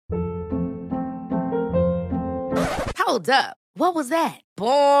Hold up. What was that?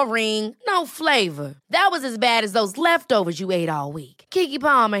 Boring. No flavor. That was as bad as those leftovers you ate all week. Keke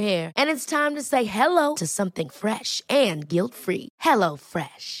Palmer here. And it's time to say hello to something fresh and guilt-free. Hello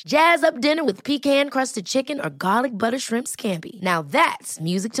Fresh. Jazz up dinner with pecan-crusted chicken or garlic butter shrimp scampi. Now that's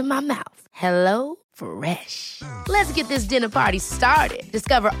music to my mouth. Hello Fresh. Let's get this dinner party started.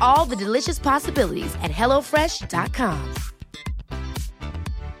 Discover all the delicious possibilities at hellofresh.com.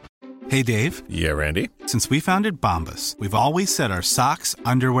 Hey, Dave. Yeah, Randy. Since we founded Bombas, we've always said our socks,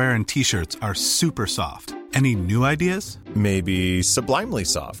 underwear, and T-shirts are super soft. Any new ideas? Maybe sublimely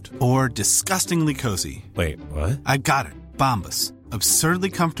soft. Or disgustingly cozy. Wait, what? I got it. Bombas. Absurdly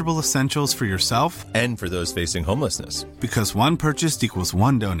comfortable essentials for yourself and for those facing homelessness. Because one purchased equals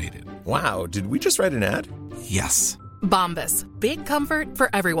one donated. Wow, did we just write an ad? Yes. Bombas. Big comfort for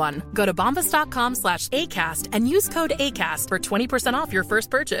everyone. Go to bombas.com/ACAST and use code ACAST for 20% off your first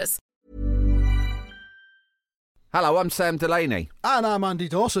purchase. Hello, I'm Sam Delaney. And I'm Andy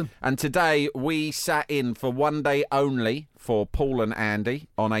Dawson. And today we sat in for one day only for Paul and Andy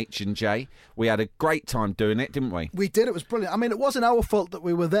on H&J. We had a great time doing it, didn't we? We did. It was brilliant. I mean, it wasn't our fault that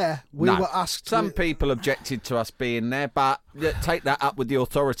we were there. We were asked. Some people objected to us being there, but take that up with the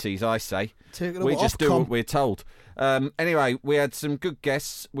authorities, I say. We just do what we're told. Anyway, we had some good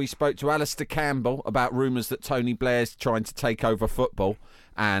guests. We spoke to Alistair Campbell about rumours that Tony Blair's trying to take over football,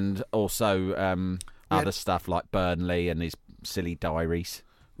 and also other stuff like Burnley and his silly diaries.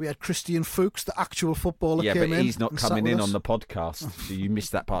 We had Christian Fuchs, the actual footballer, came in. Yeah, but he's not coming in on the podcast, so you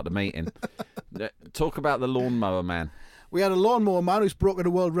missed that part of the meeting. Talk about the lawnmower man. We had a lawnmower man who's broken a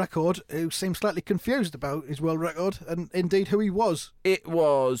world record, who seemed slightly confused about his world record and indeed who he was. It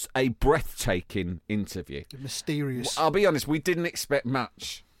was a breathtaking interview. Mysterious. I'll be honest, we didn't expect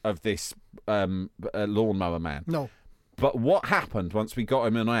much of this lawnmower man. No. But what happened once we got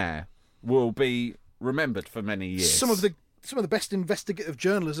him on air will be remembered for many years. Some of the best investigative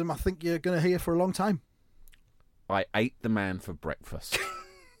journalism I think you're going to hear for a long time. I ate the man for breakfast.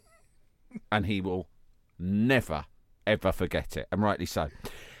 And he will never, ever forget it. And rightly so.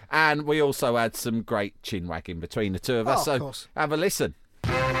 And we also had some great chin wagging between the two of us. Of course. Have a listen.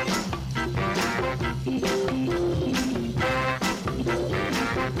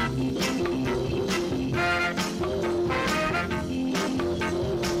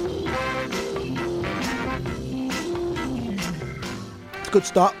 Good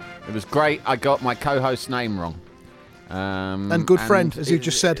start. It was great. I got my co-host's name wrong. And good friend, as you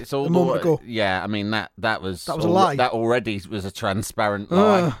just said a moment ago. Yeah, I mean, that was a lie. That already was a transparent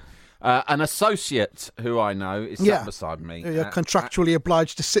lie. An associate who I know is sat beside me. You're contractually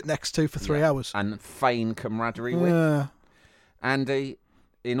obliged to sit next to for 3 hours. And feign camaraderie with. Andy,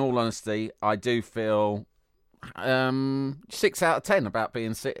 in all honesty, I do feel 6 out of 10 about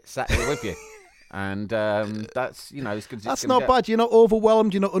being sat here with you. And that's, as good as that's not bad. You're not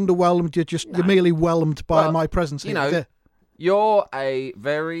overwhelmed. You're not underwhelmed. You're merely whelmed by my presence. You're a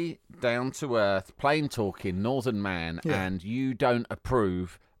very down to earth, plain talking northern man, and you don't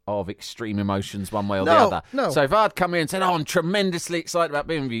approve of extreme emotions one way or the other. No. So if I'd come in and said, "Oh, I'm tremendously excited about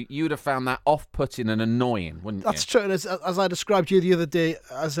being with you," you'd have found that off-putting and annoying, wouldn't you? That's true. And as I described you the other day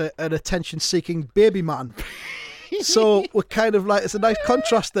as an attention-seeking baby man. So we're kind of like, it's a nice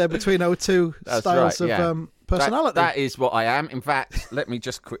contrast there between our two styles of personality. That is what I am. In fact, let me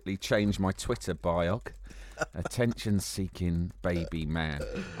just quickly change my Twitter bio. Attention-seeking baby man.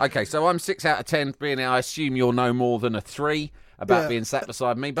 Okay, so I'm 6 out of 10 being it. I assume you're no more than a 3 about being sat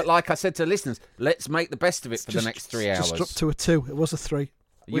beside me. But like I said to listeners, let's make the best of it for the next 3 hours. Just dropped to a 2. It was a 3.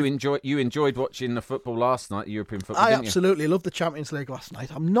 You enjoyed watching the football last night, European football, I didn't absolutely loved the Champions League last night.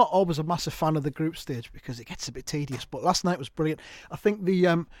 I'm not always a massive fan of the group stage because it gets a bit tedious, but last night was brilliant. I think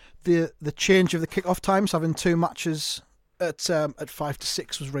the change of the kick-off times, having 2 matches at 5 to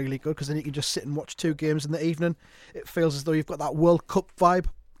 6 was really good, because then you can just sit and watch 2 games in the evening. It feels as though you've got that World Cup vibe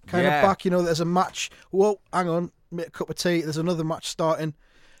kind of back. There's a match. Whoa, hang on, make a cup of tea. There's another match starting.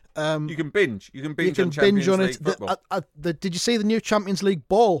 You can binge. You can binge on it. Did you see the new Champions League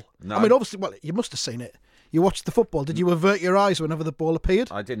ball? No. I mean, obviously, you must have seen it. You watched the football. Did you avert your eyes whenever the ball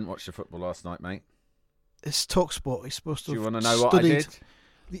appeared? I didn't watch the football last night, mate. It's TalkSport. He's supposed to. Do you want to know what I did?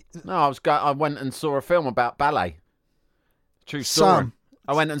 No, I went and saw a film about ballet. True story. Sam.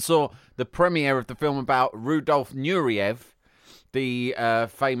 I went and saw the premiere of the film about Rudolf Nureyev, the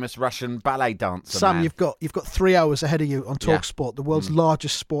famous Russian ballet dancer. Sam, man. you've got 3 hours ahead of you on TalkSport, the world's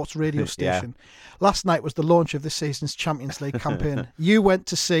largest sports radio station. Last night was the launch of this season's Champions League campaign. You went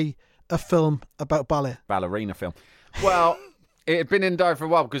to see a film about ballet. Ballerina film. Well, It had been in diary for a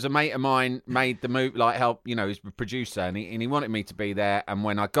while because a mate of mine made the move, he's a producer, and he wanted me to be there. And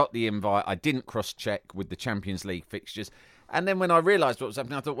when I got the invite, I didn't cross-check with the Champions League fixtures. And then when I realised what was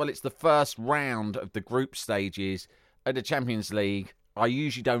happening, I thought, well, it's the first round of the group stages of the Champions League. I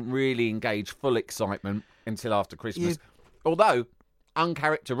usually don't really engage full excitement until after Christmas. Although,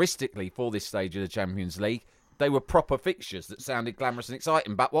 uncharacteristically for this stage of the Champions League, they were proper fixtures that sounded glamorous and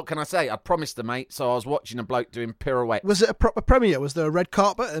exciting. But what can I say? I promised the mate, so I was watching a bloke doing pirouettes. Was it a proper premiere? Was there a red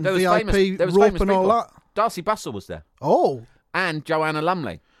carpet and VIP rope and all that? Darcy Bussell was there. Oh. And Joanna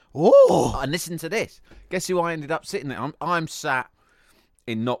Lumley. Oh. And listen to this. Guess who I ended up sitting there? I'm sat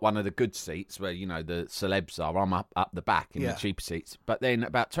in not one of the good seats where, the celebs are. I'm up the back in the cheaper seats. But then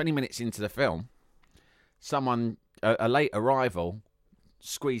about 20 minutes into the film, someone, a late arrival,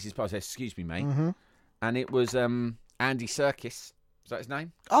 squeezes past, says, "Excuse me, mate." Mm-hmm. And it was Andy Serkis. Is that his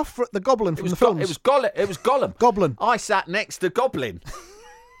name? Oh, the Goblin from the films. It was Gollum. Goblin. I sat next to Goblin.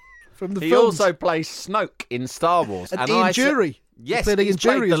 From the he films. also plays Snoke in Star Wars. And Ian Jury. Yes, he played Ian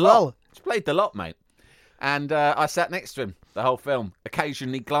Jury as well. He's played the lot, mate. And I sat next to him the whole film,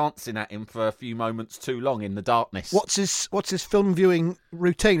 occasionally glancing at him for a few moments too long in the darkness. What's his film viewing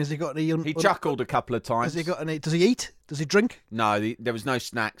routine? Has he got any? He chuckled a couple of times. Has he got any? Does he eat? Does he drink? No, there was no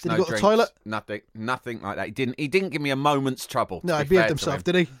snacks. Did no he go drinks, to the toilet? Nothing like that. He didn't give me a moment's trouble. No, he behaved himself,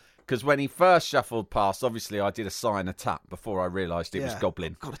 did he? Because when he first shuffled past, obviously I did a sign, a tap, before I realised it was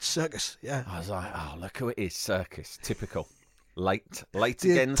Goblin. God, it's Circus. Yeah. I was like, oh, look who it is, Circus. Typical. Late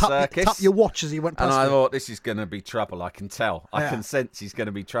again, Circus. Tap your watch as he went past. And I thought, this is going to be trouble. I can tell. I can sense he's going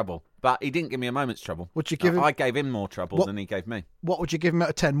to be trouble. But he didn't give me a moment's trouble. Would you give him? I gave him more trouble than he gave me. What would you give him out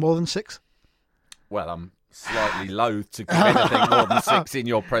of 10? More than 6? Well, I'm slightly loath to give anything more than 6 in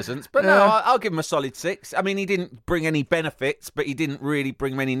your presence. But no, I'll give him a solid 6. I mean, he didn't bring any benefits, but he didn't really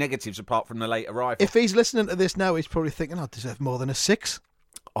bring many negatives apart from the late arrival. If he's listening to this now, he's probably thinking, I deserve more than a 6.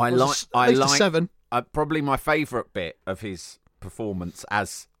 I like a 7. Probably my favourite bit of his performance,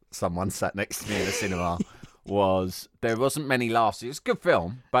 as someone sat next to me in the cinema, was there wasn't many laughs. It was a good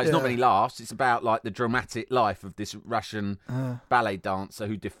film, but it's not many laughs. It's about the dramatic life of this Russian ballet dancer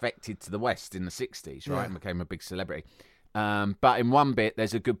who defected to the West in the 60s, right, and became a big celebrity. But in one bit,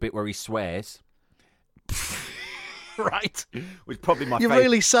 there's a good bit where he swears. Right? Which probably my favourite. You're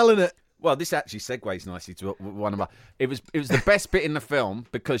really selling it. Well, this actually segues nicely to one of my... It was the best bit in the film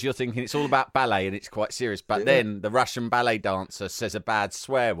because you're thinking it's all about ballet and it's quite serious. But then the Russian ballet dancer says a bad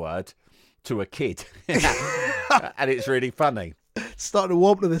swear word to a kid. And it's really funny. Starting to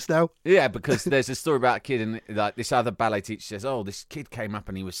warm to this now. Yeah, because there's a story about a kid and this other ballet teacher says, oh, this kid came up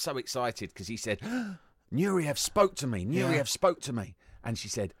and he was so excited because he said, Nureyev spoke to me. Nureyev spoke to me. And she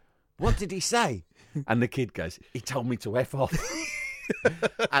said, what did he say? And the kid goes, he told me to F off.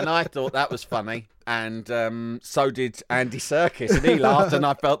 And I thought that was funny, and so did Andy Serkis, and he laughed, and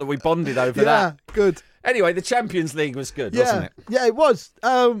I felt that we bonded over that. Yeah, good. Anyway, the Champions League was good, wasn't it? Yeah, it was.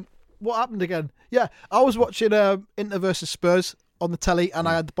 What happened again? Yeah, I was watching Inter versus Spurs on the telly, and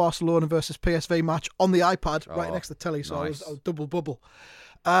I had the Barcelona versus PSV match on the iPad right next to the telly, so nice. I was double bubble.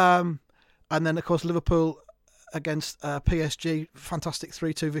 And then, of course, Liverpool against PSG, fantastic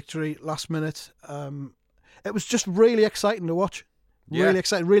 3-2 victory last minute. It was just really exciting to watch. Really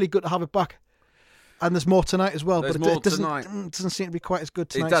exciting, really good to have it back. And there's more tonight as well. There's but it doesn't seem to be quite as good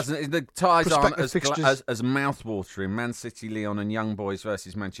tonight. It doesn't. The ties aren't as mouth-watering. Man City, Lyon and Young Boys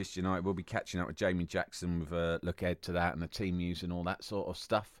versus Manchester United. We'll be catching up with Jamie Jackson with a look ahead to that and the team news and all that sort of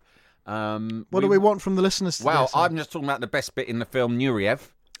stuff. What do we want from the listeners today? Well, I'm just talking about the best bit in the film, Nureyev,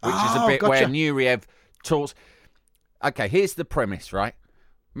 which is a bit where Nureyev talks... Okay, here's the premise, right?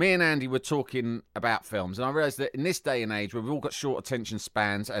 Me and Andy were talking about films, and I realised that in this day and age where we've all got short attention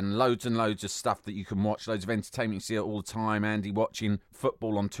spans and loads of stuff that you can watch, loads of entertainment, you see it all the time, Andy watching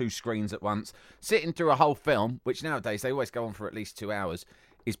football on 2 screens at once, sitting through a whole film, which nowadays they always go on for at least 2 hours,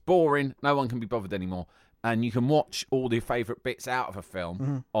 is boring, no one can be bothered anymore. And you can watch all the favourite bits out of a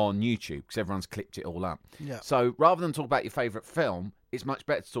film on YouTube because everyone's clipped it all up. Yeah. So rather than talk about your favourite film, it's much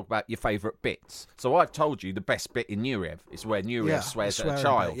better to talk about your favourite bits. So I've told you the best bit in Nureyev is where Nureyev swears at a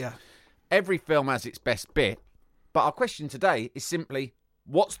child. Every film has its best bit, but our question today is simply,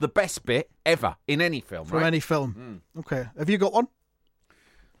 what's the best bit ever in any film? From any film. Okay. Have you got one?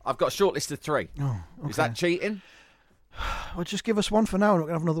 I've got a short list of 3. Oh, okay. Is that cheating? Well, just give us one for now and we're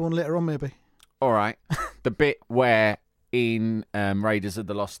going to have another one later on maybe. All right. The bit where in Raiders of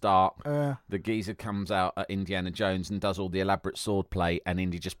the Lost Ark, the geezer comes out at Indiana Jones and does all the elaborate sword play, and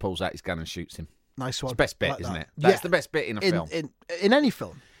Indy just pulls out his gun and shoots him. Nice one. It's the best bit, isn't it? That's the best bit in a film. In any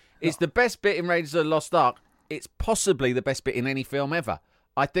film. It's the best bit in Raiders of the Lost Ark. It's possibly the best bit in any film ever.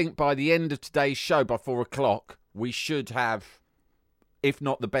 I think by the end of today's show, by 4 o'clock, we should have if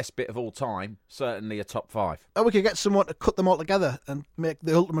not the best bit of all time, certainly a top 5. Or we could get someone to cut them all together and make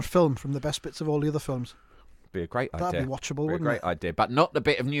the ultimate film from the best bits of all the other films. Be a great idea. That'd be watchable, wouldn't it? Great idea, but not the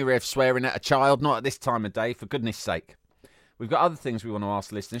bit of Nureyev swearing at a child. Not at this time of day, for goodness' sake. We've got other things we want to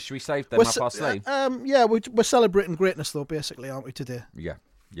ask listeners. Should we save them up our sleeve? Yeah, we're celebrating greatness, though, basically, aren't we, today?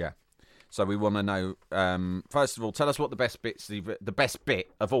 Yeah. So we want to know. First of all, tell us what the best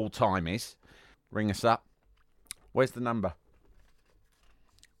bit of all time is. Ring us up. Where's the number?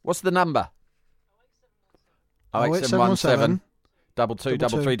 What's the number? 08717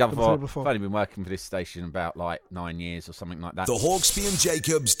 223344. I've only been working for this station about 9 years or something like that. The Hawksbee and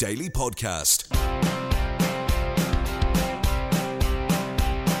Jacobs Daily Podcast.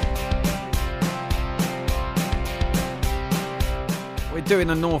 We're doing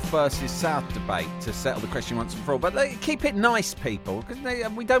a North versus South debate to settle the question once and for all, but keep it nice, people,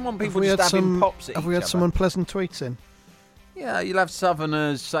 because we don't want people just having pops at each other. Have we had some unpleasant tweets in? Yeah, you'll have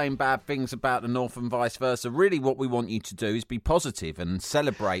Southerners saying bad things about the North and vice versa. Really, what we want you to do is be positive and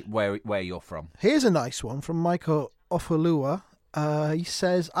celebrate where you're from. Here's a nice one from Michael Ofalua. He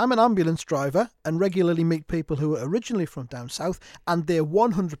says, I'm an ambulance driver and regularly meet people who are originally from down south, and they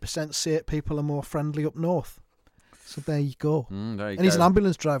 100% say people are more friendly up north. So there you go. He's an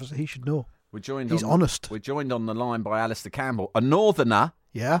ambulance driver, so he should know. He's honest. We're joined on the line by Alistair Campbell, a northerner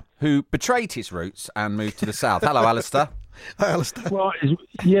who betrayed his roots and moved to the south. Hello, Alistair. Hi, Alistair. Well,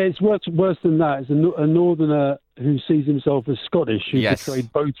 it's worse than that. It's a northerner who sees himself as Scottish, who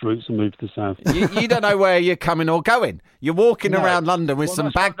betrayed both roots and moved to the south. You don't know where you're coming or going. You're walking around London with some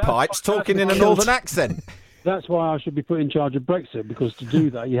bagpipes, talking in a northern accent. That's why I should be put in charge of Brexit, because to do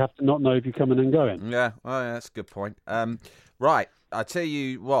that, you have to not know if you're coming and going. Yeah, that's a good point. Right, I tell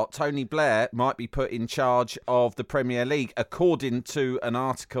you what, Tony Blair might be put in charge of the Premier League, according to an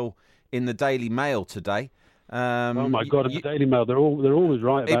article in the Daily Mail today. Oh my God! In the Daily Mail, they're always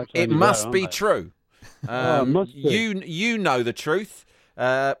right about it. It must be true. Must be. You know the truth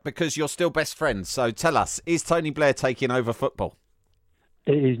because you're still best friends. So tell us: is Tony Blair taking over football?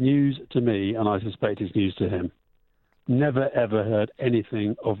 It is news to me, and I suspect it's news to him. Never ever heard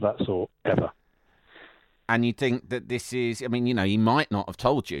anything of that sort ever. And you think that this is? I mean, he might not have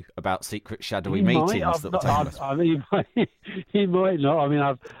told you about secret shadowy meetings that were taking place. I mean, he might not. I mean,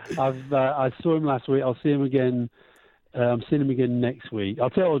 I saw him last week. I'll see him again. I'm seeing him again next week. I'll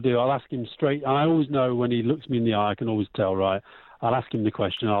tell you what I'll do. I'll ask him straight. I always know when he looks me in the eye. I can always tell, right? I'll ask him the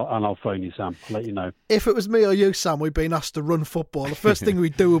question and I'll phone you, Sam. I'll let you know. If it was me or you, Sam, we'd been asked to run football. The first thing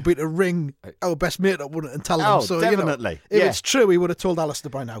we'd do would be to ring our best mate up, wouldn't it, and tell him. Oh, so, definitely. If it's true, he would have told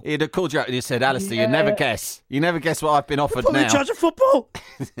Alistair by now. He'd have called you up and he said, Alistair, you never guess. You never guess what I've been offered now. Put me in charge of football.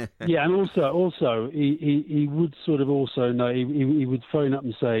 Yeah, and also he would sort of also know, he would phone up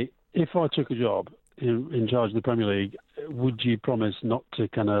and say, if I took a job in charge of the Premier League, would you promise not to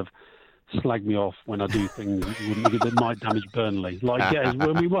kind of slag me off when I do things that might damage Burnley?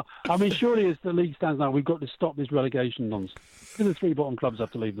 Surely as the league stands now, we've got to stop this relegation nonsense. The 3 bottom clubs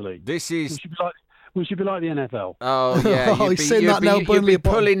have to leave the league. We should be like the NFL. Oh yeah, you'd be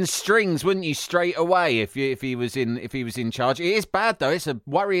pulling strings, wouldn't you, straight away if he was in charge? It is bad though. It's a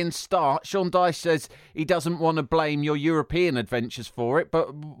worrying start. Sean Dyche says he doesn't want to blame your European adventures for it,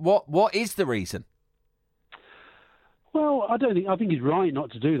 but what is the reason? Well, I think he's right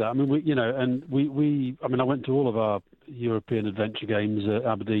not to do that. I mean, I went to all of our European adventure games at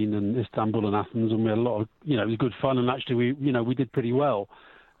Aberdeen and Istanbul and Athens, and we had a lot of, it was good fun, and actually we did pretty well.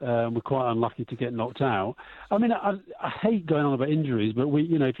 We're quite unlucky to get knocked out. I mean, I hate going on about injuries, but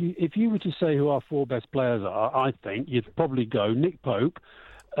if you were to say who our 4 best players are, I think you'd probably go Nick Pope,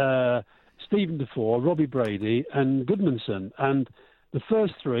 Stephen Defoe, Robbie Brady, and Goodmanson. And the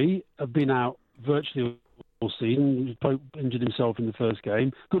first 3 have been out virtually all season. Pope injured himself in the first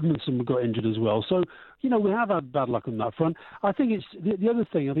game. Goodmanson got injured as well. So, we have had bad luck on that front. I think it's the other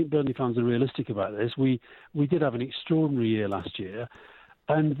thing. I think Burnley fans are realistic about this. We did have an extraordinary year last year.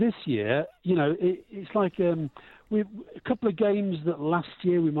 And this year, it's like a couple of games that last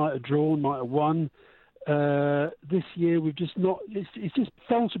year we might have drawn, might have won. This year we've just not. It's just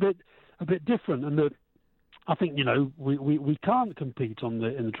felt a bit different, and I think we can't compete in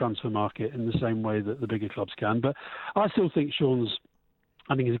the transfer market in the same way that the bigger clubs can. But I still think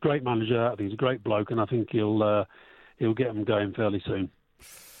I think he's a great manager. I think he's a great bloke, and I think he'll get them going fairly soon.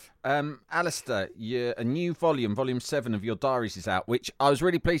 Alistair, a new volume 7 of your diaries is out, which I was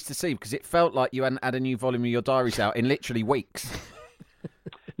really pleased to see because it felt like you hadn't had a new volume of your diaries out in literally weeks.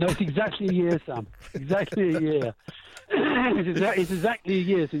 No, it's exactly a year, Sam. Exactly a year. It's exactly a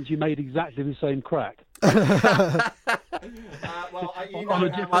year since you made exactly the same crack. You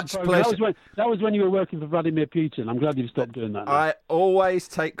know how much pleasure. That was when you were working for Vladimir Putin. I'm glad you've stopped doing that now. I always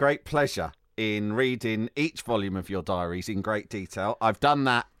take great pleasure in reading each volume of your diaries in great detail. I've done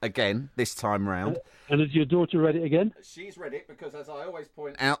that again this time round. And has your daughter read it again? She's read it because, as I always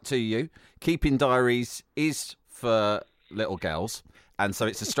point out to you, keeping diaries is for little girls, and so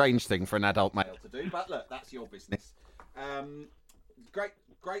it's a strange thing for an adult male to do. But look, that's your business.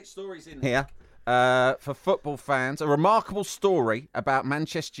 Great stories in here for football fans. A remarkable story about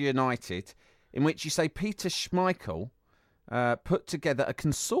Manchester United in which you say Peter Schmeichel put together a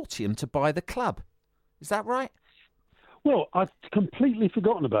consortium to buy the club. Is that right? Well, I'd completely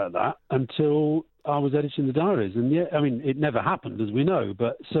forgotten about that until I was editing the diaries. And yeah, I mean, it never happened, as we know,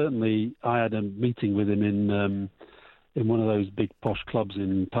 but certainly I had a meeting with him in one of those big posh clubs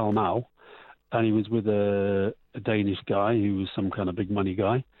in Pall Mall, and he was with a Danish guy who was some kind of big money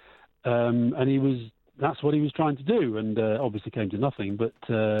guy. And that's what he was trying to do, and obviously came to nothing, but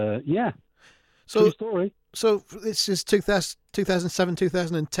yeah. True story. So this is 2007,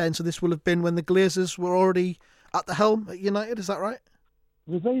 2010, so this will have been when the Glazers were already at the helm at United, is that right?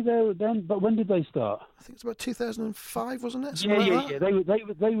 Were they there then? But when did they start? I think it's about 2005, wasn't it? Yeah. They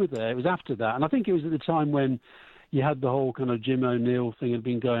were there. It was after that, and I think it was at the time when you had the whole kind of Jim O'Neill thing had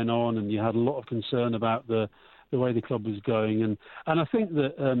been going on, and you had a lot of concern about the way the club was going, and I think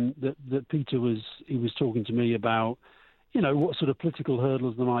that Peter was talking to me about, you know, what sort of political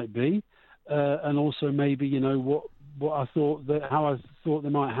hurdles there might be, and also maybe, you know, how I thought they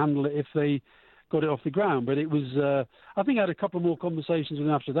might handle it if they got it off the ground. But it was, I think I had a couple more conversations with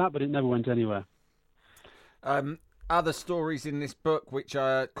him after that, but it never went anywhere. Other stories in this book which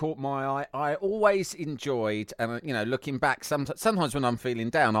caught my eye, I always enjoyed, and you know, looking back, sometimes when I'm feeling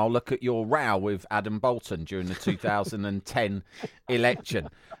down, I'll look at your row with Adam Bolton during the 2010 election,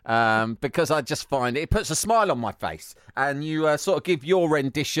 because I just find it puts a smile on my face, and you sort of give your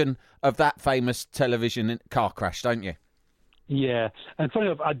rendition of that famous television car crash, don't you? Yeah, and funny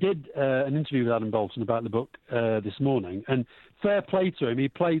enough, I did an interview with Adam Bolton about the book this morning, and fair play to him, he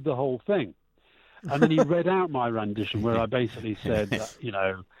played the whole thing. And then he read out my rendition where I basically said that, you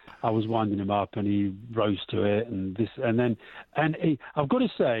know, I was winding him up and he rose to it and this, and I've got to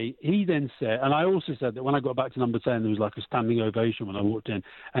say, he then said, and I also said that when I got back to number 10, there was like a standing ovation when I walked in,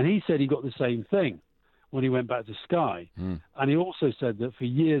 and he said he got the same thing when he went back to Sky. And he also said that for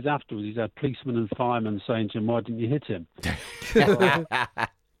years afterwards, he's had policemen and firemen saying to him, why didn't you hit him?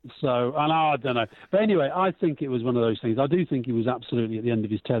 So, and I don't know. But anyway, I think it was one of those things. I do think he was absolutely at the end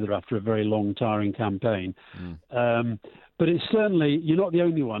of his tether after a very long, tiring campaign. But it's certainly, you're not the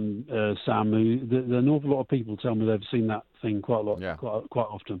only one, Sam, an awful lot of people tell me they've seen that thing quite a lot, quite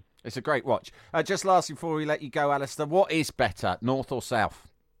often. It's a great watch. Just lastly, before we let you go, Alistair, what is better, North or South?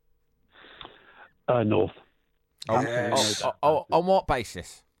 North. On what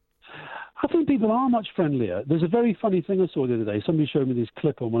basis? I think people are much friendlier. There's a very funny thing I saw the other day. Somebody showed me this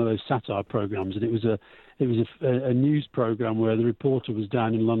clip on one of those satire programs, and it was a news program where the reporter was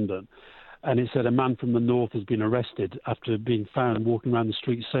down in London, and it said a man from the north has been arrested after being found walking around the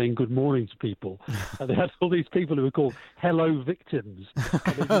street saying good morning to people. And they had all these people who were called hello victims.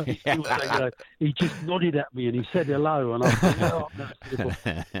 And he just nodded at me and he said hello, and I thought,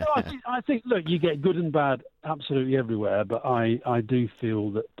 I think, look, you get good and bad absolutely everywhere, but I do feel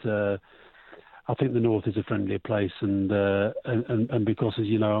that I think the north is a friendlier place, and because, as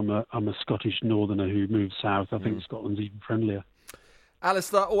you know, I'm a Scottish northerner who moved south, I think Scotland's even friendlier.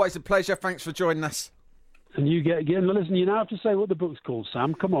 Alistair, always a pleasure. Thanks for joining us. And you get again. Listen, you now have to say what the book's called,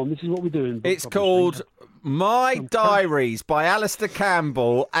 Sam. Come on, this is what we're doing. It's called My Diaries by Alistair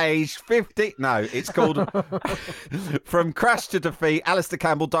Campbell, aged 50. No, it's called From Crash to Defeat, Alistair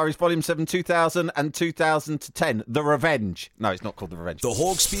Campbell, Diaries, Volume 7, 2000 and 2010. The Revenge. No, it's not called The Revenge. The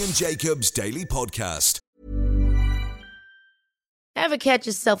Hawksbee and Jacobs Daily Podcast. Ever catch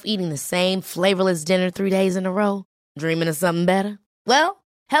yourself eating the same flavorless dinner 3 days in a row? Dreaming of something better? Well,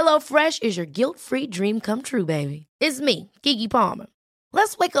 HelloFresh is your guilt-free dream come true, baby. It's me, Keke Palmer.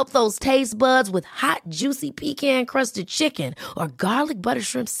 Let's wake up those taste buds with hot, juicy pecan-crusted chicken or garlic butter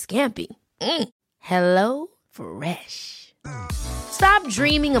shrimp scampi. Hello Fresh. Stop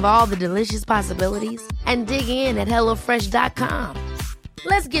dreaming of all the delicious possibilities and dig in at HelloFresh.com.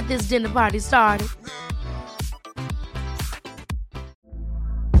 Let's get this dinner party started.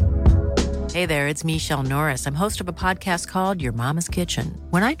 Hey there, it's Michelle Norris. I'm host of a podcast called Your Mama's Kitchen.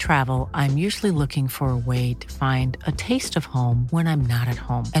 When I travel, I'm usually looking for a way to find a taste of home when I'm not at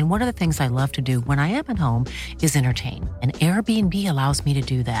home. And one of the things I love to do when I am at home is entertain. And Airbnb allows me to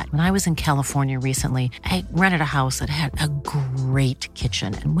do that. When I was in California recently, I rented a house that had a great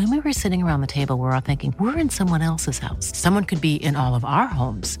kitchen. And when we were sitting around the table, we were all thinking, we're in someone else's house. Someone could be in all of our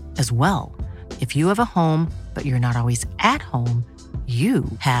homes as well. If you have a home, but you're not always at home, you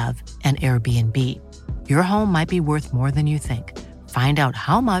have an Airbnb. Your home might be worth more than you think. Find out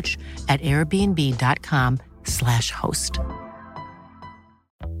how much at airbnb.com/host.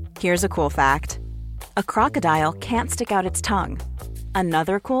 Here's a cool fact. A crocodile can't stick out its tongue.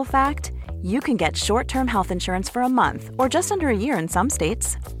 Another cool fact, you can get short-term health insurance for a month or just under a year in some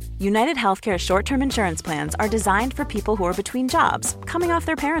states. United Healthcare short-term insurance plans are designed for people who are between jobs, coming off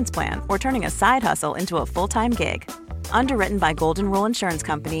their parents' plan, or turning a side hustle into a full-time gig. Underwritten by Golden Rule Insurance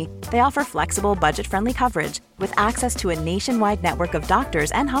Company, they offer flexible, budget-friendly coverage with access to a nationwide network of doctors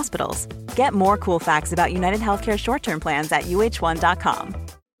and hospitals. Get more cool facts about United Healthcare short-term plans at uh1.com.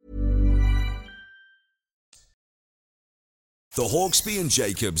 The Hawksby and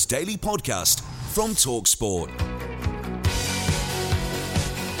Jacobs Daily Podcast from TalkSport.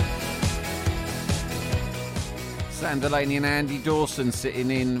 Sam Delaney and Andy Dawson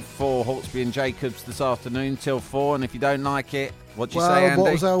sitting in for Hawksby and Jacobs this afternoon till 4. And if you don't like it, what do you say, Andy?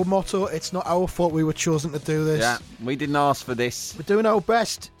 What was our motto? It's not our fault we were chosen to do this. Yeah, we didn't ask for this. We're doing our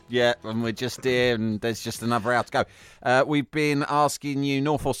best. Yeah, and we're just here, and there's just another hour to go. We've been asking you,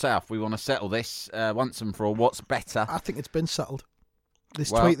 north or south, we want to settle this once and for all. What's better? I think it's been settled.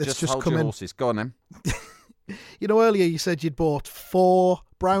 This well, tweet that's just hold come your in. Horses. Go on, then. You know, earlier you said you'd bought 4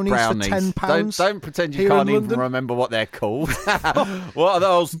 brownies. For £10. Don't pretend you can't even remember what they're called. What are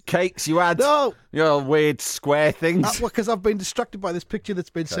those cakes you had? No. Weird square things. Because I've been distracted by this picture that's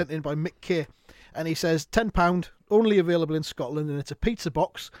been sent in by Mick Kay. And he says, £10, only available in Scotland, and it's a pizza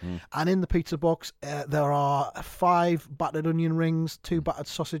box. And in the pizza box, there are 5 battered onion rings, 2 battered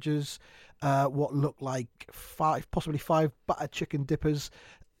sausages, what look like 5 battered chicken dippers,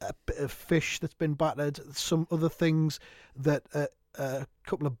 a bit of fish that's been battered, some other things that a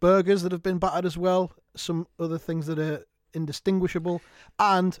couple of burgers that have been battered as well, some other things that are indistinguishable,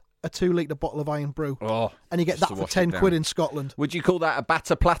 and a 2-litre bottle of Iron Brew. Oh, and you get that for £10 in Scotland. Would you call that a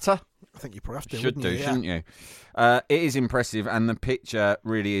batter platter? I think you probably have to. Shouldn't you? It is impressive, and the picture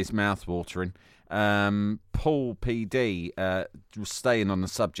really is mouth-watering. Paul PD, staying on the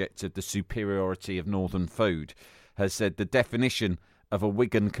subject of the superiority of northern food, has said the definition of a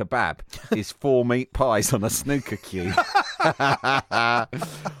Wigan kebab is 4 meat pies on a snooker cue.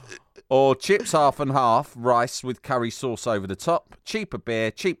 Or chips half and half, rice with curry sauce over the top, cheaper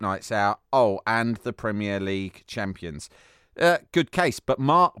beer, cheap nights out, and the Premier League champions. Good case, but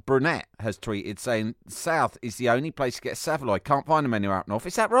Mark Brunette has tweeted saying South is the only place to get a Saveloy. Can't find a menu out north.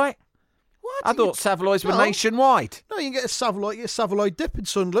 Is that right? What? I thought Saveloys were nationwide. No, you can get a Saveloy. You get a Saveloy dip in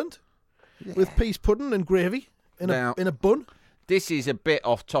Sunderland with peas pudding and gravy in a bun. This is a bit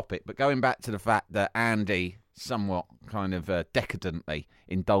off topic, but going back to the fact that Andy somewhat kind of decadently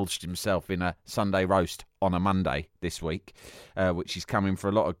indulged himself in a Sunday roast on a Monday this week, which he's coming for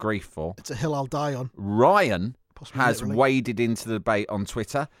a lot of grief for. It's a hill I'll die on. Ryan has waded into the debate on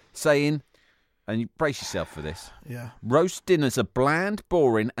Twitter saying, and you brace yourself for this, roast dinners are bland,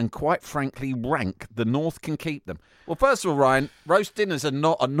 boring, and quite frankly rank. The North can keep them. Well, first of all, Ryan, roast dinners are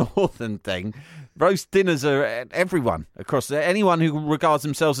not a northern thing. Roast dinners are everyone across there. Anyone who regards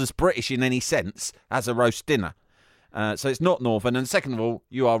themselves as British in any sense has a roast dinner. So it's not northern. And second of all,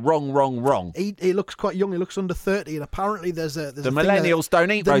 you are wrong. He looks quite young. He looks under 30, and apparently there's a the millennials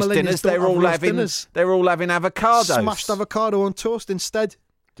don't eat roast dinners. They're all having avocados, smashed avocado on toast instead.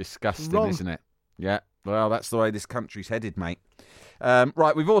 Disgusting, isn't it? Yeah. Well, that's the way this country's headed, mate.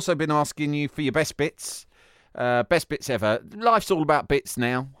 Right, we've also been asking you for your best bits. Best bits ever. Life's all about bits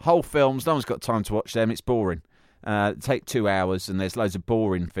now. Whole films, no one's got time to watch them. It's boring. Take 2 hours, and there's loads of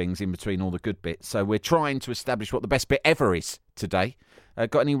boring things in between all the good bits. So we're trying to establish what the best bit ever is today.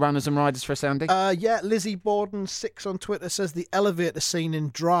 Got any runners and riders for us, Andy? Lizzie Borden 6 on Twitter says the elevator scene in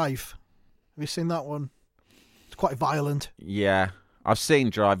Drive. Have you seen that one? It's quite violent. Yeah, I've seen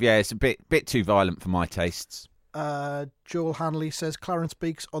Drive. Yeah, it's a bit too violent for my tastes. Joel Hanley says Clarence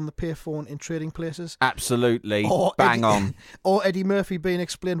Beeks on the payphone in Trading Places. Absolutely. Bang on. Or Eddie Murphy being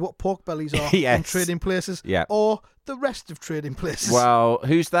explained what pork bellies are in Trading Places. Yeah. Or the rest of Trading Places. Well,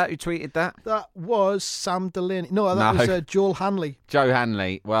 who's that who tweeted that? That was Sam Delaney. No, that was Joel Hanley. Joe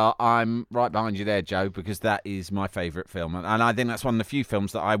Hanley. Well, I'm right behind you there, Joe, because that is my favourite film. And I think that's one of the few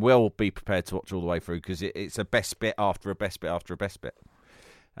films that I will be prepared to watch all the way through because it's a best bit after a best bit after a best bit.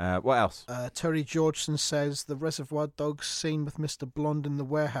 What else? Terry Georgeson says the Reservoir Dogs scene with Mr. Blonde in the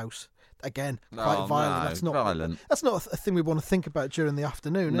warehouse. Again, quite violent. No, That's not violent. That's not a thing we want to think about during the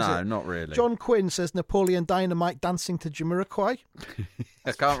afternoon, is it? No, not really. John Quinn says Napoleon Dynamite dancing to Jamiroquai.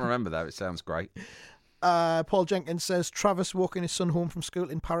 I can't remember that. It sounds great. Paul Jenkins says Travis walking his son home from school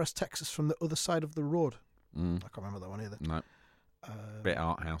in Paris, Texas from the other side of the road. I can't remember that one either. No. Bit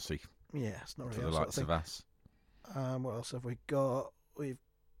art housey. Yeah, it's not really for the likes of us. What else have we got? We've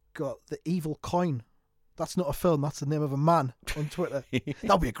got The Evil Coin. That's not a film, that's the name of a man on Twitter.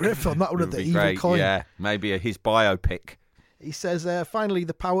 That'd be a great film, that would, The Evil great. Coin. Yeah, maybe his biopic. He says, finally,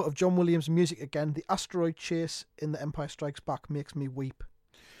 the power of John Williams' music again. The asteroid chase in The Empire Strikes Back makes me weep.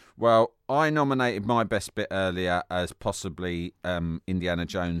 Well, I nominated my best bit earlier as possibly Indiana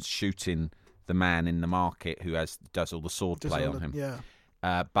Jones shooting the man in the market who does all the swordplay on him.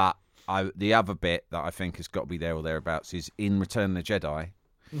 Yeah. But the other bit that I think has got to be there or thereabouts is in Return of the Jedi.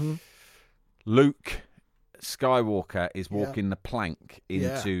 Mm-hmm. Luke Skywalker is walking the plank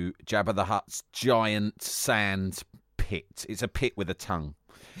into Jabba the Hutt's giant sand pit. It's a pit with a tongue.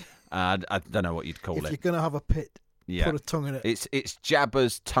 I don't know what you'd call it. If you're going to have a pit, put a tongue in it. It's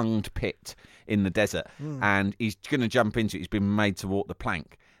Jabba's tongued pit in the desert, and he's going to jump into it. He's been made to walk the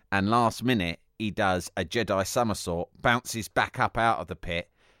plank, and last minute he does a Jedi somersault, bounces back up out of the pit.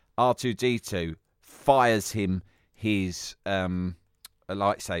 R2-D2 fires him his a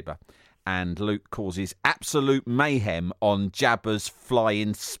lightsaber, and Luke causes absolute mayhem on Jabba's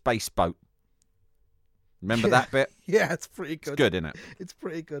flying space boat. Remember that bit? Yeah, it's pretty good. It's good, isn't it? It's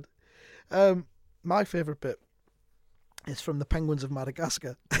pretty good. My favourite bit is from The Penguins of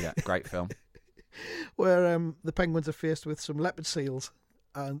Madagascar. Yeah, great film. Where the penguins are faced with some leopard seals,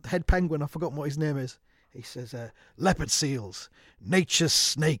 and head penguin, I've forgotten what his name is, he says, leopard seals, nature's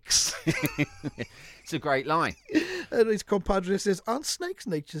snakes. It's a great line. And his compadre says, aren't snakes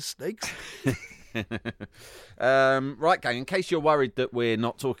nature's snakes? Right, gang, in case you're worried that we're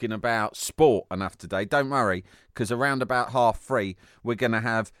not talking about sport enough today, don't worry, because around about 3:30, we're going to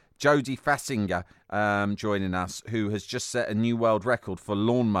have Jodie Fassinger joining us, who has just set a new world record for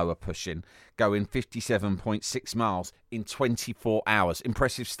lawnmower pushing, going 57.6 miles in 24 hours.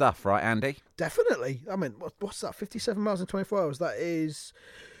 Impressive stuff, right, Andy? Definitely. I mean, what's that, 57 miles in 24 hours? That is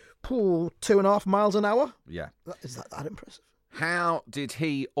 2.5 miles an hour? Yeah. Is that impressive? How did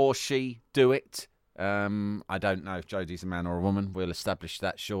he or she do it? I don't know if Jodie's a man or a woman. We'll establish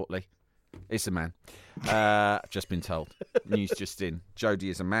that shortly. It's a man. I've just been told. News just in. Jodie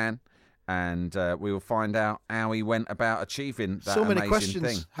is a man, and we will find out how he went about achieving that so many amazing questions.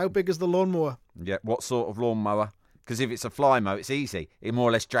 thing. How big is the lawnmower? Yeah, what sort of lawnmower? Because if it's a fly mow, it's easy. It more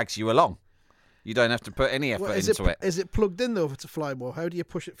or less drags you along. You don't have to put any effort into it. Is it plugged in, though, if it's a fly mower? How do you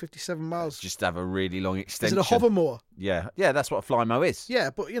push it 57 miles? Just have a really long extension. Is it a hover mower? Yeah, that's what a fly mower is. Yeah,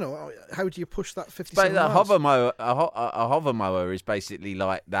 but, how do you push that 57 miles? A hover mower is basically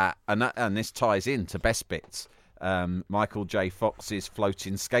like that, and this ties into Best Bits. Michael J. Fox's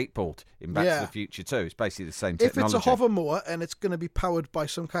floating skateboard in Back to the Future 2. It's basically the same technology. If it's a hover mower and it's going to be powered by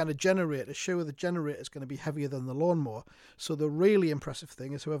some kind of generator, sure, the generator is going to be heavier than the lawnmower. So the really impressive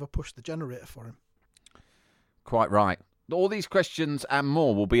thing is whoever pushed the generator for him. Quite right. All these questions and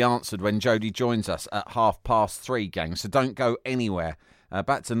more will be answered when Jodie joins us at 3:30, gang. So don't go anywhere.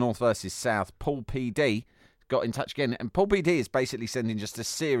 Back to North versus South. Paul PD got in touch again, and Paul PD is basically sending just a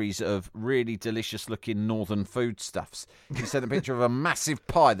series of really delicious looking northern foodstuffs. He sent a picture of a massive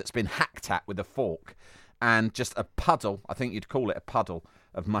pie that's been hacked at with a fork, and just a puddle, I think you'd call it a puddle,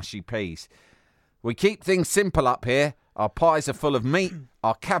 of mushy peas. We keep things simple up here. Our pies are full of meat,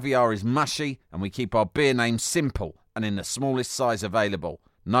 our caviar is mushy, and we keep our beer names simple and in the smallest size available.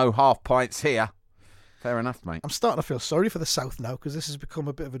 No half pints here. Fair enough, mate. I'm starting to feel sorry for the South now, because this has become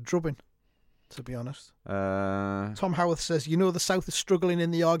a bit of a drubbing, to be honest. Tom Howarth says, the South is struggling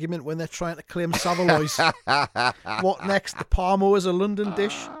in the argument when they're trying to claim Savoys. What next? The Parmo is a London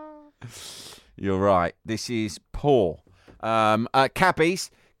dish? You're right. This is poor.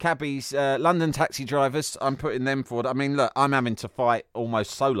 Cabbies, London taxi drivers, I'm putting them forward. I mean, look, I'm having to fight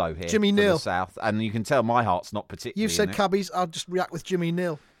almost solo here. Jimmy Neal. The South, and you can tell my heart's not particularly You've said cabbies, I'll just react with Jimmy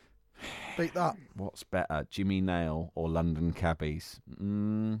Neal. Beat that. What's better, Jimmy Nail or London cabbies?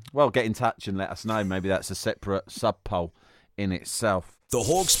 Well, get in touch and let us know. Maybe that's a separate sub-poll in itself. The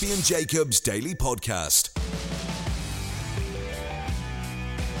Hawksby and Jacobs Daily Podcast.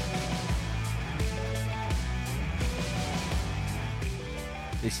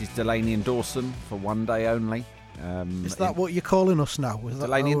 This is Delaney and Dawson for one day only. Is that what you're calling us now?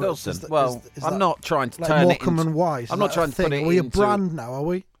 Delaney and Dawson? I'm not trying to like turn Morecambe it into... and Wise. I'm not trying to put it into... Are we a brand now, are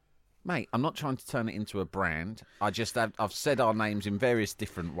we? Mate, I'm not trying to turn it into a brand. I've said our names in various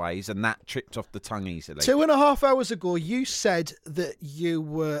different ways, and that tripped off the tongue easily. 2.5 hours ago, you said that you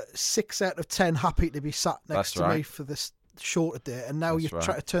were 6 out of 10 happy to be sat next to me for this show today, and now you're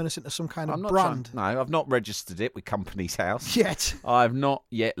trying to turn us into some kind of brand. No, I've not registered it with Company's House. Yet. I've not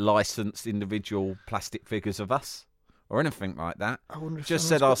yet licensed individual plastic figures of us. Or anything like that. I wonder if just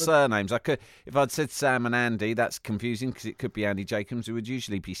said our surnames. I could, if I'd said Sam and Andy, that's confusing because it could be Andy Jacobs who would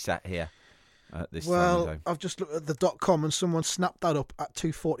usually be sat here at this time. Well, I've just looked at the .com and someone snapped that up at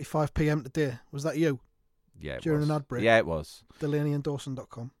 2:45 p.m. today. Was that you? Yeah, it during was. an ad break. Yeah, it was.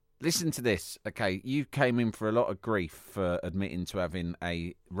 DelaneyandDawson.com. Listen to this. Okay, you came in for a lot of grief for admitting to having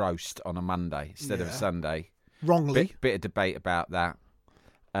a roast on a Monday instead of a Sunday. Wrongly. Bit of debate about that.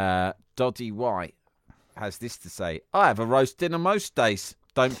 Doddy White has this to say: I have a roast dinner most days.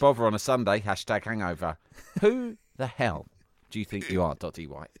 Don't bother on a Sunday. #hangover. Who the hell do you think you are, Doddy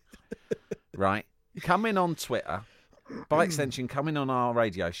White? Right? Come in on Twitter. By extension, coming on our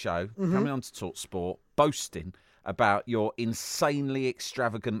radio show, coming on to Talk Sport, boasting about your insanely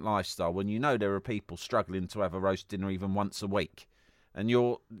extravagant lifestyle when you know there are people struggling to have a roast dinner even once a week. And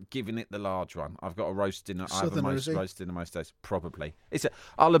you're giving it the large one. I've got a roast dinner. I have a roast dinner most days. Probably.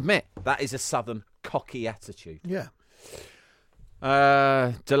 I'll admit, that is a southern cocky attitude. Yeah.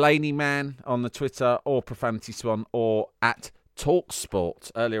 Delaney Man on the Twitter, or Profanity Swan, or at Talk Sport.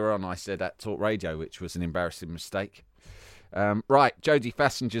 Earlier on, I said at Talk Radio, which was an embarrassing mistake. Right, Jodie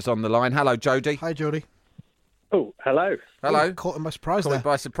Fassinger's on the line. Hello, Jodie. Hi, Jodie. Oh, hello. Hello. Oh, caught him by surprise there. Caught him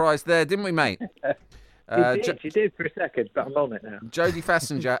by surprise there, didn't we, mate? You did for a second, but I'm on it now. Jodie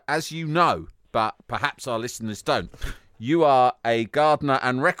Fassinger, as you know, but perhaps our listeners don't, you are a gardener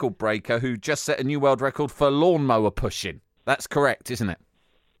and record breaker who just set a new world record for lawnmower pushing. That's correct, isn't it?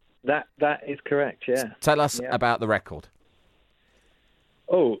 That is correct, yeah. Tell us about the record.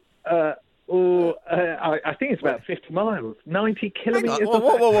 I think it's about 50 miles, 90 kilometres.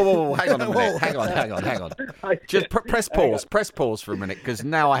 Whoa, hang on a minute. Hang on. Just press pause. Press pause for a minute, because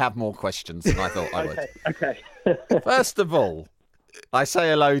now I have more questions than I thought I would. Okay. First of all, I say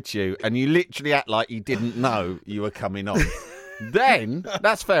hello to you, and you literally act like you didn't know you were coming on. Then,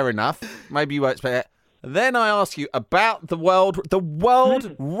 that's fair enough. Maybe you won't expect it. Then I ask you about the world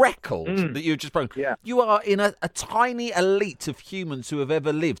record that you've just broken. Yeah. You are in a tiny elite of humans who have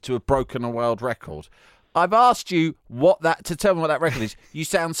ever lived to have broken a world record. I've asked you to tell me what that record is. You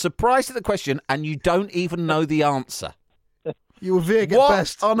sound surprised at the question, and you don't even know the answer. You were vague at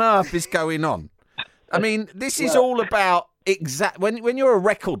best. What on earth is going on? I mean, this is all about when you're a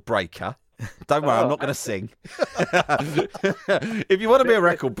record breaker. Don't worry, I'm not going to sing. If you want to be a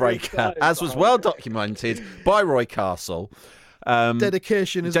record breaker, as was well documented by Roy Castle,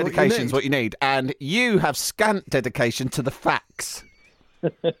 dedication is what you need. And you have scant dedication to the facts.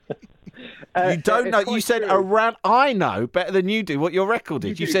 You don't know. You said around. I know better than you do what your record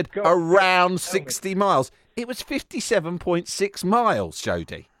is. You said around 60 miles. It was 57.6 miles,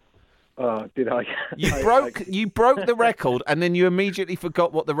 Jodie. Oh, did I? You broke the record, and then you immediately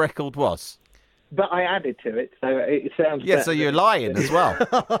forgot what the record was. But I added to it, so it sounds. Yeah, so you're lying as well.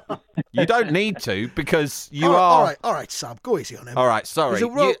 You don't need to, because you are. All right, Sam, go easy on him. All right, sorry. He's a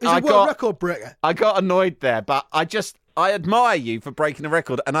world record breaker. I got annoyed there, but I admire you for breaking a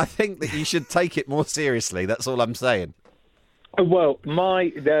record, and I think that you should take it more seriously. That's all I'm saying. Well,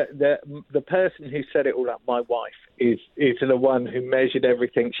 the person who set it all up, my wife, is the one who measured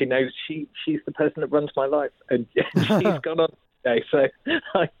everything. She knows she's the person that runs my life, and she's gone on today. So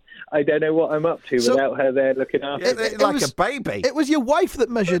I don't know what I'm up to without her there looking after it. Like a baby. It was your wife that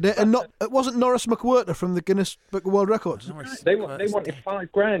measured it, and it wasn't Norris McWhirter from the Guinness Book of World Records. They wanted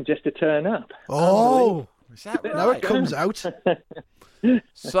 $5,000 just to turn up. Oh, is that right? Now it comes out.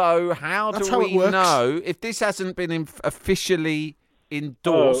 So how do we know if this hasn't been officially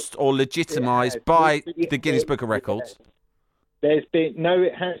endorsed or legitimised by the Guinness Book of Records? It has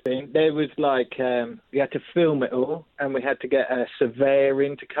been. There was we had to film it all, and we had to get a surveyor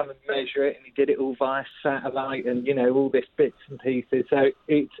in to come and measure it, and he did it all via satellite, and all this bits and pieces. So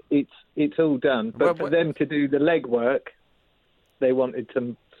it's all done. But for them to do the legwork, they wanted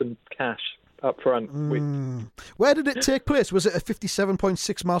some cash up front. Where did it take place? Was it a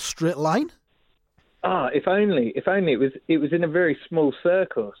 57.6 mile straight line? If only it was in a very small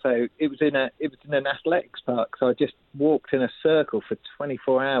circle. So it was in an athletics park. So I just walked in a circle for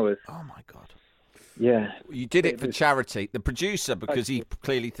 24 hours. Oh my God. Yeah. You did it for charity. The producer, because he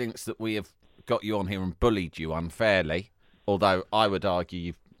clearly thinks that we have got you on here and bullied you unfairly, although I would argue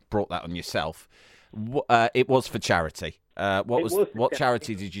you've brought that on yourself. It was for charity. What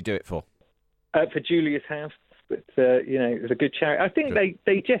charity did you do it for? For Julia's House But, it was a good charity. I think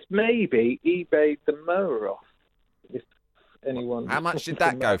they just maybe eBayed the mower off. If anyone. How much did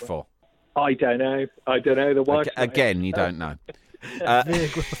that go for? I don't know. The wife. Again, you don't know.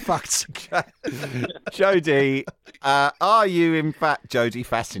 Vague with the facts. Jodie, are you in fact Jodie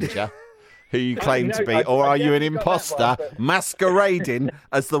Fassinger, who you claim to be, or are you an imposter masquerading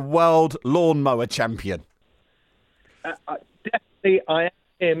as the world lawnmower champion? Definitely, I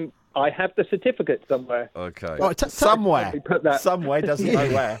am. I have the certificate somewhere. Okay. Oh, somewhere. Somewhere, doesn't know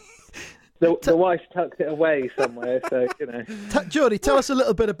where. The wife tucked it away somewhere, so, Jodie, tell us a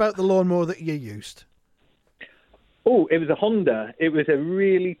little bit about the lawnmower that you used. Oh, it was a Honda. It was a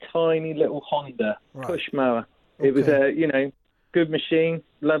really tiny little Honda push mower. Okay. It was a, good machine,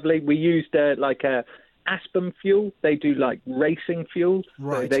 lovely. We used like a Aspen fuel. They do like racing fuel.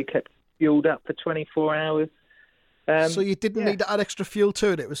 Right. So they kept fueled up for 24 hours. So you didn't need to add extra fuel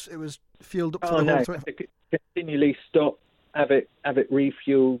to it. It was fueled up for the whole 24 hours. Continually stop, have it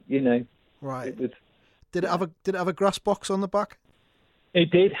refuel. Right. Did it have a grass box on the back? It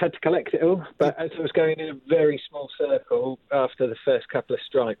did, had to collect it all, but as I was going in a very small circle, after the first couple of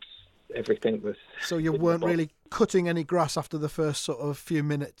stripes, everything was... So you weren't really cutting any grass after the first sort of few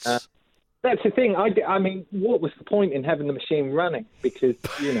minutes? That's the thing. I mean, what was the point in having the machine running? Because,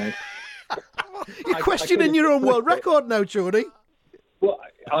 You're questioning your own world record now, Jodie. Well,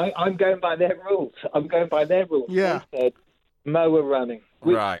 I'm going by their rules. Yeah. They said mower running,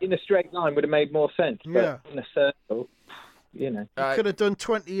 which right. in a straight line would have made more sense, but in a circle... You could have done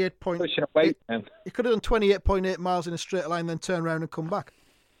 28 pushing away down. You could have done 28.8 miles in a straight line, then turn around and come back.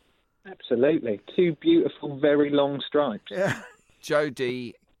 Absolutely, 2 beautiful, very long stripes. Yeah,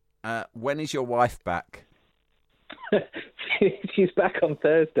 Jodie, when is your wife back? She's back on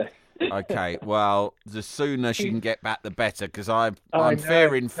Thursday. Okay, well, the sooner she can get back, the better, because I'm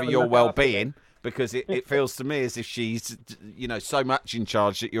fearing for your well-being. Because it feels to me as if she's, so much in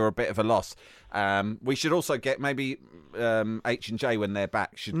charge that you're a bit of a loss. We should also get maybe H&J when they're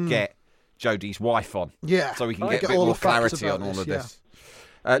back should get Jodie's wife on. Yeah. So we can get a bit more clarity on all of this.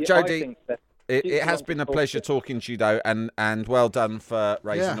 Jodie, it has been a pleasure talking to you, though, and well done for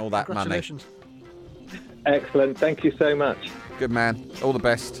raising all that money. Excellent. Thank you so much. Good man. All the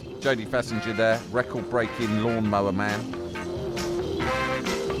best. Jodie Fassinger there, record-breaking lawnmower man.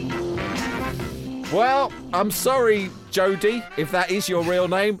 Well, I'm sorry, Jodie, if that is your real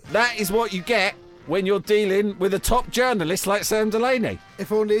name. That is what you get when you're dealing with a top journalist like Sam Delaney.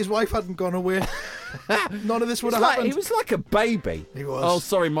 If only his wife hadn't gone away, none of this would have happened. He was like a baby. He was. Oh,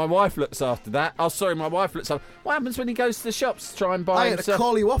 sorry, my wife looks after that. Oh, sorry, my wife looks after... What happens when he goes to the shops to try and buy I had to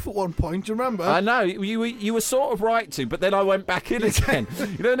call you off at one point, do you remember? I know, you were sort of right to, but then I went back in again.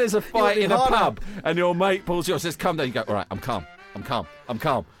 There's a fight in a pub, and your mate pulls you and says, come down. You go, all right, I'm calm.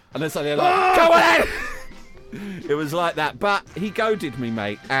 And then suddenly they're like, come on in! It was like that. But he goaded me,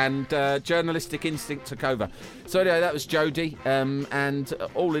 mate, and journalistic instinct took over. So anyway, that was Jodie. And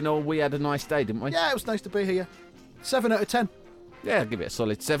all in all, we had a nice day, didn't we? Yeah, it was nice to be here. 7 out of 10. Yeah, I'll give it a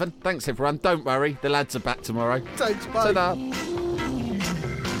solid 7. Thanks, everyone. Don't worry, the lads are back tomorrow. Thanks, bye. Ta-da.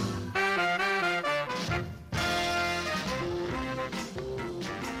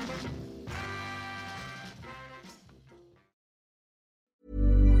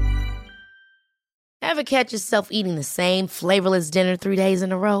 Ever catch yourself eating the same flavorless dinner 3 days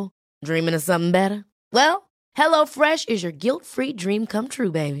in a row? Dreaming of something better? Well, HelloFresh is your guilt-free dream come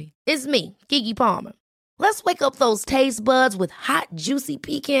true, baby. It's me, Keke Palmer. Let's wake up those taste buds with hot, juicy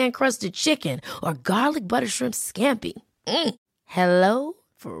pecan-crusted chicken or garlic butter shrimp scampi. Hello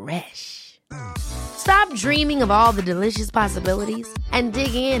Fresh. Stop dreaming of all the delicious possibilities and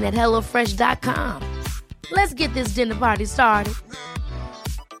dig in at HelloFresh.com. Let's get this dinner party started.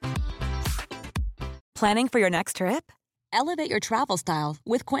 Planning for your next trip? Elevate your travel style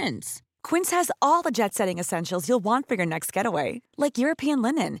with Quince. Quince has all the jet-setting essentials you'll want for your next getaway, like European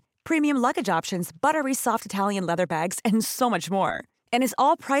linen, premium luggage options, buttery soft Italian leather bags, and so much more. And is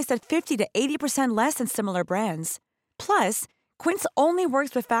all priced at 50 to 80% less than similar brands. Plus, Quince only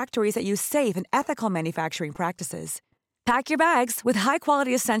works with factories that use safe and ethical manufacturing practices. Pack your bags with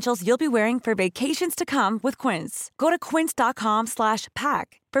high-quality essentials you'll be wearing for vacations to come with Quince. Go to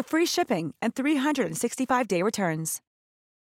quince.com/pack for free shipping and 365-day returns.